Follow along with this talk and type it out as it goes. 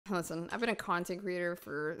Listen, I've been a content creator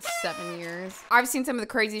for 7 years. I've seen some of the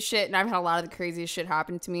crazy shit, and I've had a lot of the craziest shit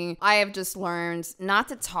happen to me. I have just learned not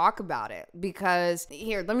to talk about it because,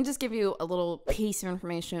 here, let me just give you a little piece of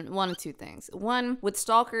information. One of two things. One, with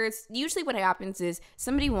stalkers, usually what happens is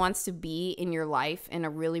somebody wants to be in your life in a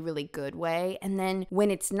really, really good way, and then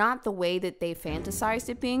when it's not the way that they fantasized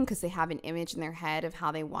it being, because they have an image in their head of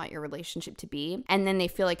how they want your relationship to be, and then they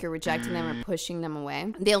feel like you're rejecting them or pushing them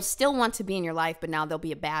away, they'll still want to be in your life, but now they'll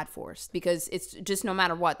be a bad force because it's just no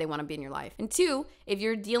matter what, they want to be in your life. And two, if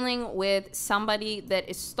you're dealing with somebody that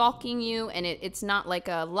is stalking you and it's not like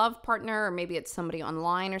a love partner, or maybe it's somebody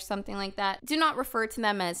online or something like that, do not refer to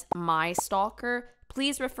them as my stalker.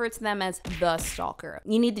 Please refer to them as the stalker.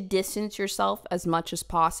 You need to distance yourself as much as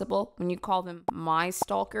possible. When you call them my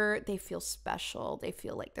stalker, they feel special. They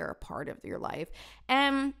feel like they're a part of your life.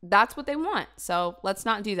 And that's what they want. So let's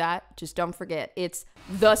not do that. Just don't forget, it's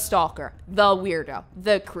the stalker, the weirdo,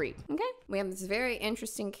 the creep. Okay? We have this very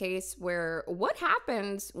interesting case where what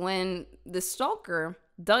happens when the stalker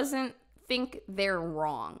doesn't think they're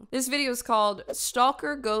wrong. This video is called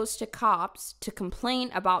Stalker Goes to Cops to Complain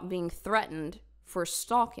About Being Threatened for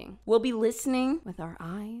Stalking. We'll be listening with our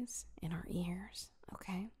eyes and our ears,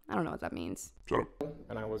 okay? I don't know what that means. Shut up.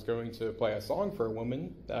 And I was going to play a song for a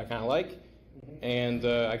woman that I kind of like, and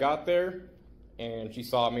I got there, and she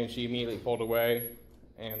saw me, and she immediately pulled away,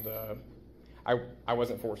 and I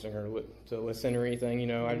wasn't forcing her to listen or anything, you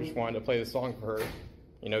know. I just wanted to play the song for her,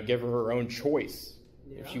 you know, give her her own choice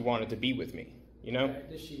if she wanted to be with me, you know.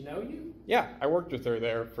 Does she know you? Yeah, I worked with her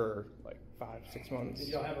there for like 5-6 months. Did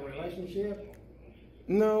y'all have a relationship?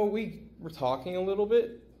 No, we were talking a little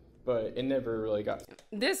bit, but it never really got...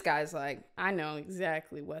 This guy's like, I know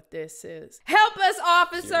exactly what this is. Help us,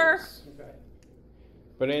 officer! Okay.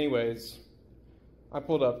 But anyways, I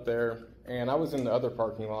pulled up there, and I was in the other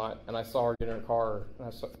parking lot, and I saw her get in her car,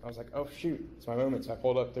 and I was like, oh shoot, it's my moment. So I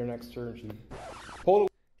pulled up there next to her, and she pulled away.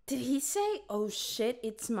 Did he say, oh shit,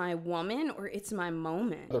 it's my woman, or it's my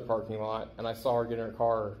moment? Other parking lot, and I saw her get in her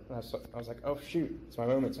car, and I was like, oh shoot, it's my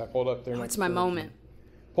moment. So I pulled up there next it's to my her, moment.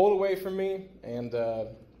 Pulled away from me, and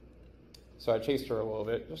so I chased her a little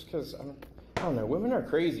bit, just because, I don't know, women are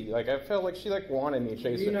crazy. Like, I felt like she, like, wanted me to chase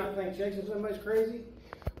her. Do you not think chasing somebody's crazy?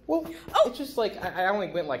 Well, it's just like, I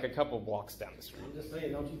only went like a couple blocks down the street. I'm just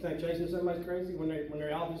saying, don't you think chasing somebody's crazy when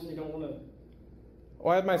they obviously don't want to?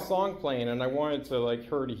 Well, I had my song playing, and I wanted to, like,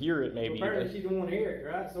 her to hear it, maybe. Well, apparently she didn't want to hear it,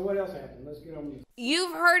 right? So what else happened? Let's get on music.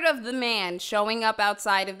 You've heard of the man showing up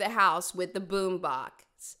outside of the house with the boombox.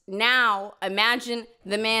 Now, imagine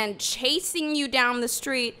the man chasing you down the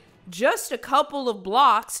street just a couple of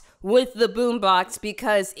blocks with the boombox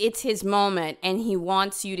because it's his moment and he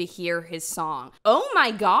wants you to hear his song. Oh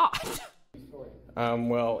my God.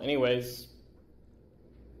 Well, anyways,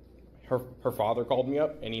 her father called me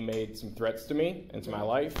up, and he made some threats to me and to my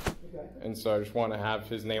life. Okay. And so I just want to have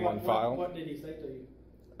his name on file. What did he say to you?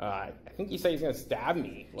 I think he said he's going to stab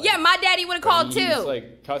me. Like, Yeah, my daddy would have called too. He's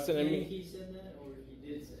like cussing at me. He said that, or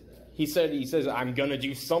he did say that? He says, I'm going to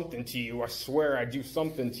do something to you. I swear I do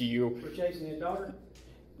something to you. For chasing his daughter?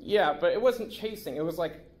 Yeah, but it wasn't chasing. It was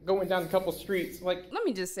like going down a couple streets. Like, Let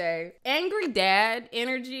me just say, angry dad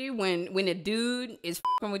energy when a dude is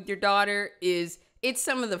f***ing with your daughter it's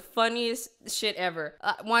some of the funniest shit ever.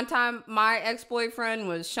 One time, my ex-boyfriend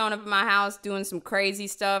was showing up at my house doing some crazy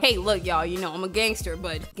stuff. Hey, look, y'all, you know, I'm a gangster,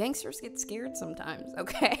 but gangsters get scared sometimes,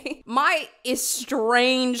 okay? My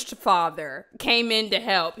estranged father came in to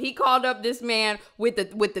help. He called up this man with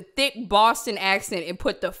the thick Boston accent and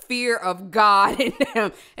put the fear of God in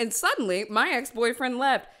him. And suddenly, my ex-boyfriend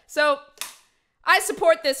left. So I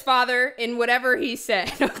support this father in whatever he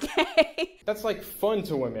said, okay? that's like fun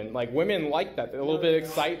to women. Like, women like that. A little bit of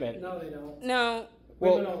excitement. No, they don't. No.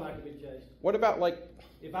 Women don't like to be chased. What about, like,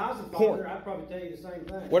 If I was a porn? father, I'd probably tell you the same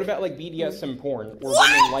thing. What about, like, BDSM porn, where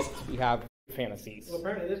women like to have fantasies? Well,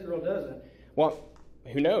 apparently this girl doesn't. Well,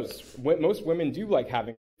 who knows? Most women do like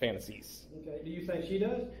having fantasies. Okay, do you think she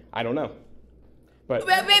does? I don't know. But,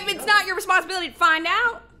 But it's not your responsibility to find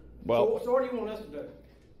out. well, So what do you want us to do?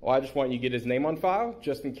 I just want you to get his name on file,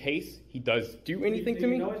 just in case he does do anything to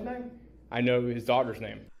me. Do you know his name? I know his daughter's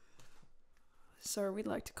name. Sir, we'd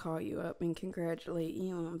like to call you up and congratulate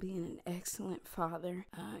you on being an excellent father.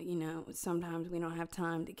 You know, sometimes we don't have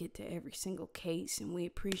time to get to every single case, and we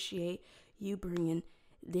appreciate you bringing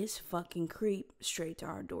this fucking creep straight to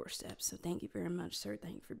our doorstep. So thank you very much, sir.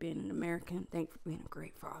 Thank you for being an American. Thank you for being a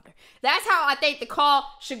great father. That's how I think the call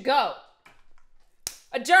should go.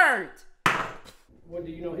 Adjourned. What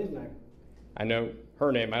do you know his name? I know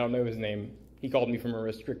her name. I don't know his name. He called me from a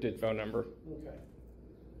restricted phone number. Okay.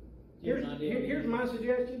 Here's my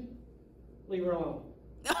suggestion. Leave her alone.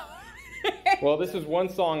 Well, this is one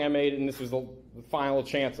song I made, and this was the final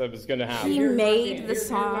chance of it's going to happen. He made the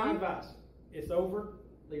song? Here's my advice. It's over.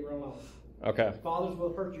 Leave her alone. Okay. Fathers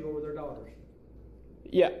will hurt you over their daughters.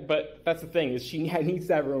 Yeah, but that's the thing, is she needs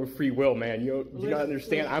to have her own free will, man. You don't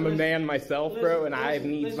understand? I'm a man myself, bro, and I have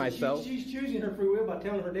needs myself. She's choosing her free will by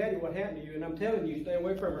telling her daddy what happened to you, and I'm telling you, stay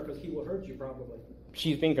away from her because he will hurt you probably.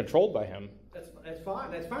 She's being controlled by him. That's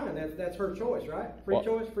fine. That's her choice, right?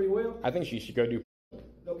 Choice, free will. I think she should go do.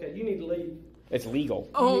 Okay, you need to leave. It's legal.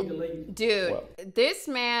 Oh, you need to leave. dude, Well. this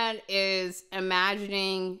man is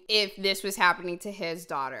imagining if this was happening to his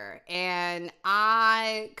daughter, and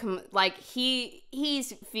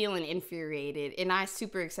he's feeling infuriated, and I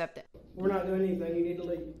super accept it. We're not doing anything. You need to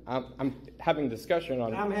leave. I'm having a discussion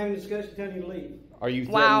on. I'm having a discussion telling you to leave. Are you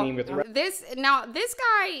threatening with This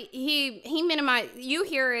guy, he minimized. You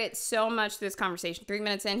hear it so much. This conversation, 3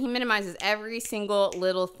 minutes in, he minimizes every single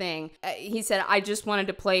little thing. He said, "I just wanted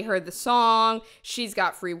to play her the song. She's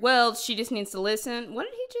got free will. She just needs to listen." What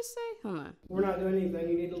did he just say? Hold on. We're not doing anything.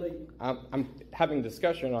 You need to leave. I'm having a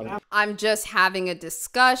discussion on. I'm just having a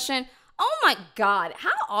discussion. Oh my God.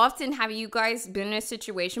 How often have you guys been in a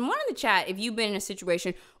situation, one in the chat, if you've been in a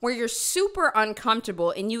situation where you're super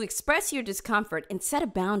uncomfortable and you express your discomfort and set a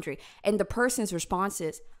boundary, and the person's response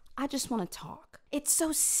is, "I just want to talk." It's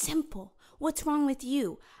so simple. What's wrong with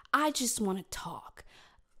you? I just want to talk.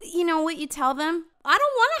 You know what you tell them? I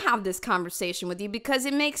don't want to have this conversation with you because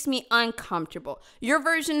it makes me uncomfortable. Your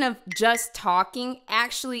version of just talking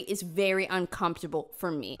actually is very uncomfortable for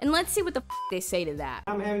me. And let's see what the they say to that.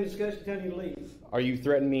 I'm having a discussion telling you to leave. Are you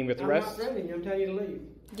threatening me with I'm arrest? not threatening you. I'm telling you to leave.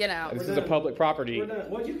 Get out. This is a public property. We're done.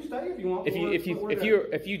 Well, you can stay if you want.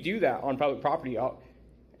 If you do that on public property, I'll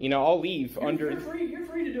leave under. You're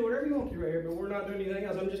free to do whatever you want to right here, but we're not doing anything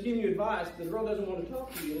else. I'm just giving you advice. The girl doesn't want to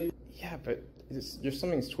talk to you. Leave. Yeah, but there's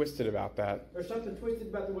something's twisted about that. There's something twisted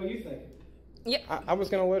about the way you think. Yeah. I was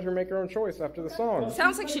gonna let her make her own choice after the song.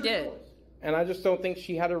 Sounds like she did. And I just don't think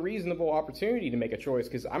she had a reasonable opportunity to make a choice,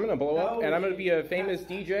 because I'm gonna blow up and I'm gonna be a famous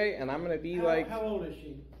DJ and I'm gonna be How old is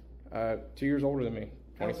she? 2 years older than me.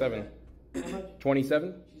 27. How much?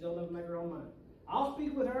 27? She's old enough to make her own mind. I'll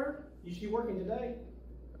speak with her. Is she working today?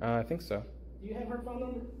 I think so. Do you have her phone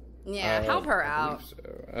number? Yeah, help her I out. believe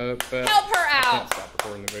so. But Help her I out. can't stop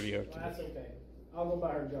recording the video. Well, that's okay. I'll go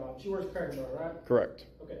by her job. She works at Cracker Barrel, right? Correct.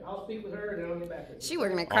 Okay, I'll speak with her and then I'll get back to you. She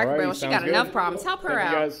working at Cracker Alrighty, Barrel. She sounds got good. enough problems. Help her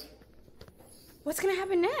Thank you out. guys. What's gonna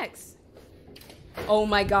happen next? Oh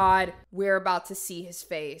my God, we're about to see his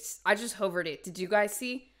face. I just hovered it. Did you guys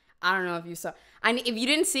see? I don't know if you saw. If you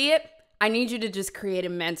didn't see it, I need you to just create a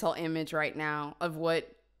mental image right now of what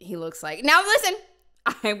he looks like. Now listen,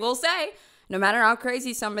 I will say, no matter how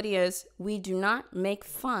crazy somebody is, we do not make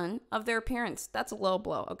fun of their appearance. That's a low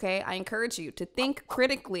blow, okay? I encourage you to think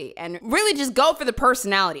critically and really just go for the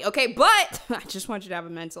personality, okay? But I just want you to have a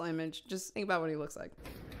mental image. Just think about what he looks like.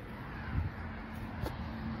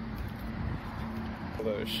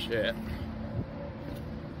 Oh shit.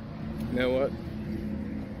 You know what?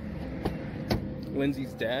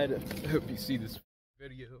 Lindsay's dad, I hope you see this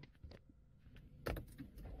video.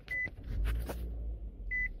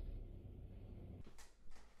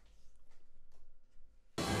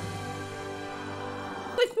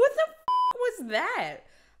 Like, what the was that?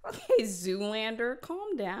 Okay, Zoolander,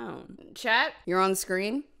 calm down. Chat, you're on the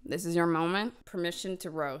screen. This is your moment. Permission to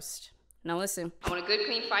roast. Now listen, I want a good,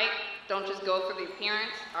 clean fight. Don't just go for the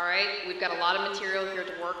appearance, all right? We've got a lot of material here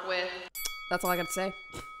to work with. That's all I got to say.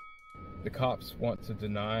 The cops want to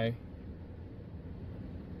deny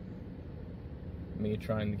me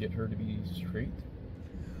trying to get her to be straight.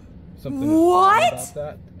 Something is wrong about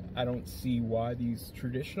that. I don't see why these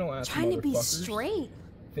traditional ass Trying to be motherfuckers straight.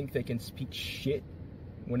 think they can speak shit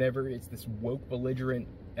whenever it's this woke, belligerent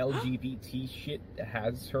LGBT shit that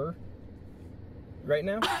has her right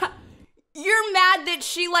now. You're mad that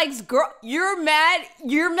she likes You're mad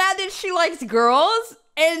that she likes girls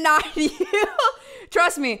and not you.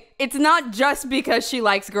 Trust me, it's not just because she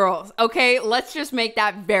likes girls, okay? Let's just make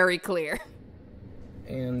that very clear.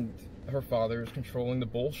 And her father is controlling the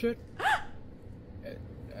bullshit.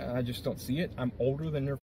 I just don't see it. I'm older than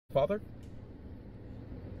her father.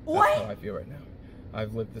 What? That's how I feel right now.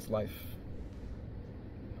 I've lived this life.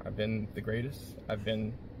 I've been the greatest. I've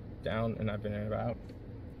been down and I've been about.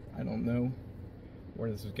 I don't know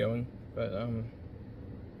where this is going, but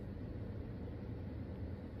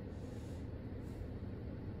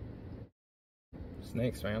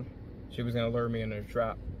snakes, man. She was gonna lure me into a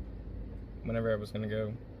trap whenever I was gonna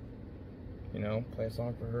go, play a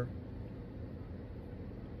song for her.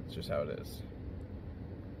 It's just how it is.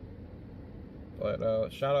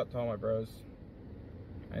 But shout out to all my bros.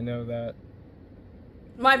 I know that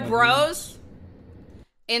My bros?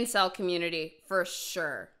 Incel community, for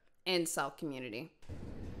sure. Incel community.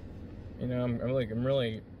 You know, I'm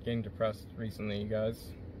really getting depressed recently, you guys.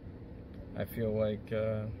 I feel like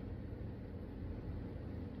there's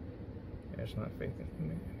not faith in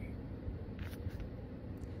humanity.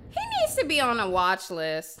 He needs to be on a watch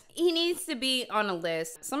list. He needs to be on a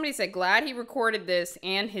list. Somebody said, glad he recorded this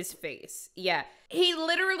and his face. Yeah. He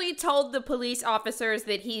literally told the police officers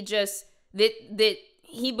that he just, that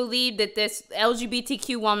he believed that this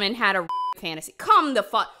LGBTQ woman had a fantasy. Come the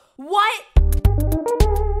fuck. What?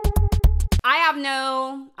 I have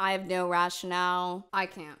no rationale. I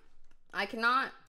cannot.